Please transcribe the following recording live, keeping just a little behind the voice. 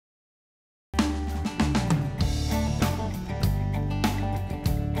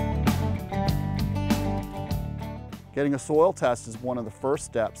Getting a soil test is one of the first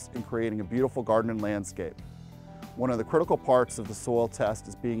steps in creating a beautiful garden and landscape. One of the critical parts of the soil test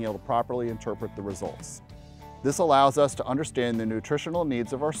is being able to properly interpret the results. This allows us to understand the nutritional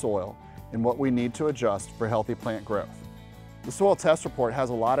needs of our soil and what we need to adjust for healthy plant growth. The soil test report has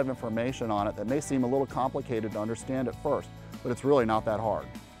a lot of information on it that may seem a little complicated to understand at first, but it's really not that hard.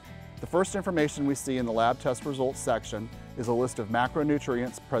 The first information we see in the lab test results section is a list of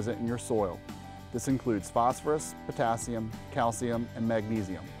macronutrients present in your soil. This includes phosphorus, potassium, calcium, and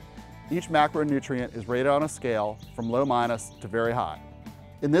magnesium. Each macronutrient is rated on a scale from low minus to very high.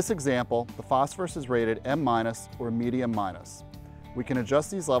 In this example, the phosphorus is rated M- or medium minus. We can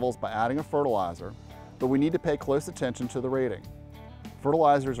adjust these levels by adding a fertilizer, but we need to pay close attention to the rating.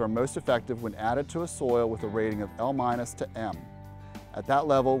 Fertilizers are most effective when added to a soil with a rating of L- to M. At that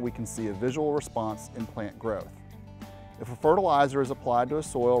level, we can see a visual response in plant growth. If a fertilizer is applied to a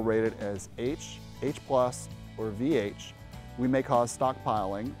soil rated as H, H+, or VH, we may cause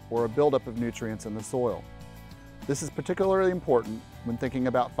stockpiling or a buildup of nutrients in the soil. This is particularly important when thinking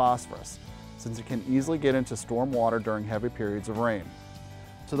about phosphorus, since it can easily get into storm water during heavy periods of rain.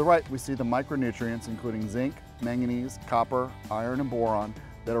 To the right, we see the micronutrients including zinc, manganese, copper, iron, and boron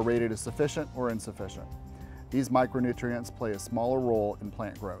that are rated as sufficient or insufficient. These micronutrients play a smaller role in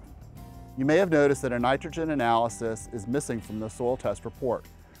plant growth. You may have noticed that a nitrogen analysis is missing from the soil test report.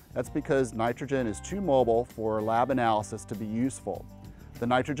 That's because nitrogen is too mobile for lab analysis to be useful. The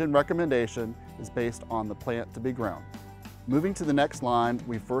nitrogen recommendation is based on the plant to be grown. Moving to the next line,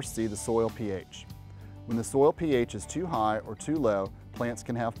 we first see the soil pH. When the soil pH is too high or too low, plants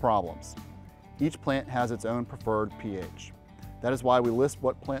can have problems. Each plant has its own preferred pH. That is why we list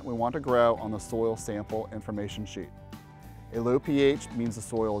what plant we want to grow on the soil sample information sheet. A low pH means the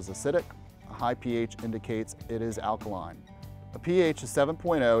soil is acidic. A high pH indicates it is alkaline. A pH of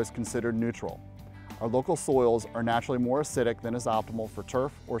 7.0 is considered neutral. Our local soils are naturally more acidic than is optimal for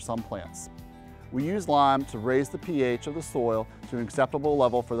turf or some plants. We use lime to raise the pH of the soil to an acceptable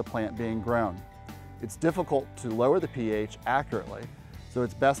level for the plant being grown. It's difficult to lower the pH accurately, so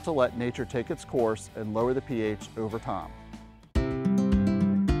it's best to let nature take its course and lower the pH over time.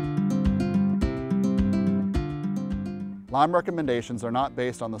 Lime recommendations are not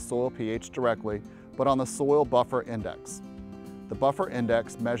based on the soil pH directly, but on the soil buffer index. The buffer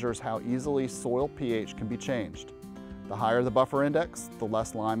index measures how easily soil pH can be changed. The higher the buffer index, the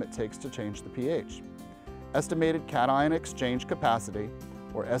less lime it takes to change the pH. Estimated cation exchange capacity,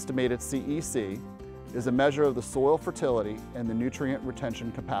 or estimated CEC, is a measure of the soil fertility and the nutrient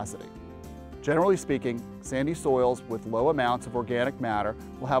retention capacity. Generally speaking, sandy soils with low amounts of organic matter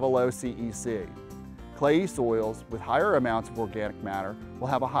will have a low CEC. Clayey soils with higher amounts of organic matter will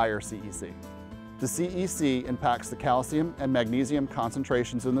have a higher CEC. The CEC impacts the calcium and magnesium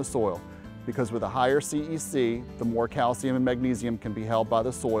concentrations in the soil because with a higher CEC, the more calcium and magnesium can be held by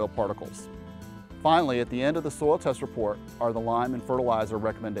the soil particles. Finally, at the end of the soil test report are the lime and fertilizer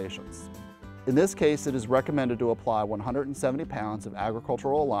recommendations. In this case, it is recommended to apply 170 pounds of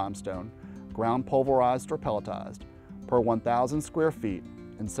agricultural limestone, ground pulverized or pelletized, per 1,000 square feet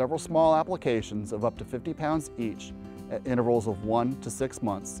in several small applications of up to 50 pounds each at intervals of 1 to 6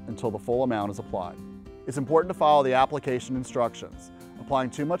 months until the full amount is applied. It's important to follow the application instructions.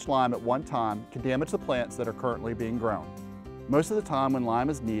 Applying too much lime at one time can damage the plants that are currently being grown. Most of the time when lime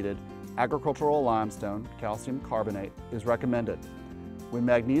is needed, agricultural limestone, calcium carbonate, is recommended. When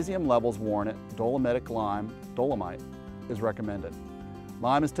magnesium levels warrant it, dolomitic lime, dolomite, is recommended.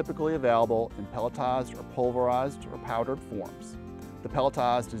 Lime is typically available in pelletized or pulverized or powdered forms. The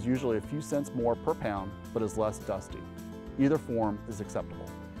pelletized is usually a few cents more per pound, but is less dusty. Either form is acceptable.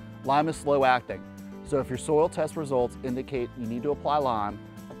 Lime is slow acting, so if your soil test results indicate you need to apply lime,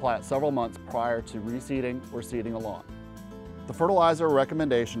 apply it several months prior to reseeding or seeding a lawn. The fertilizer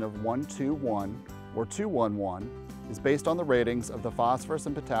recommendation of 1-2-1 or 2-1-1 is based on the ratings of the phosphorus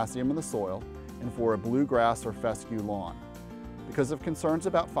and potassium in the soil and for a bluegrass or fescue lawn. Because of concerns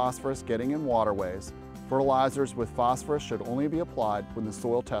about phosphorus getting in waterways, fertilizers with phosphorus should only be applied when the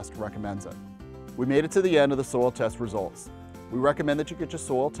soil test recommends it. We made it to the end of the soil test results. We recommend that you get your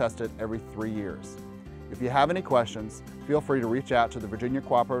soil tested every 3 years. If you have any questions, feel free to reach out to the Virginia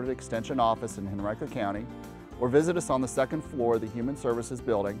Cooperative Extension office in Henrico County or visit us on the second floor of the Human Services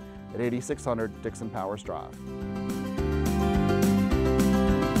Building at 8600 Dixon Powers Drive.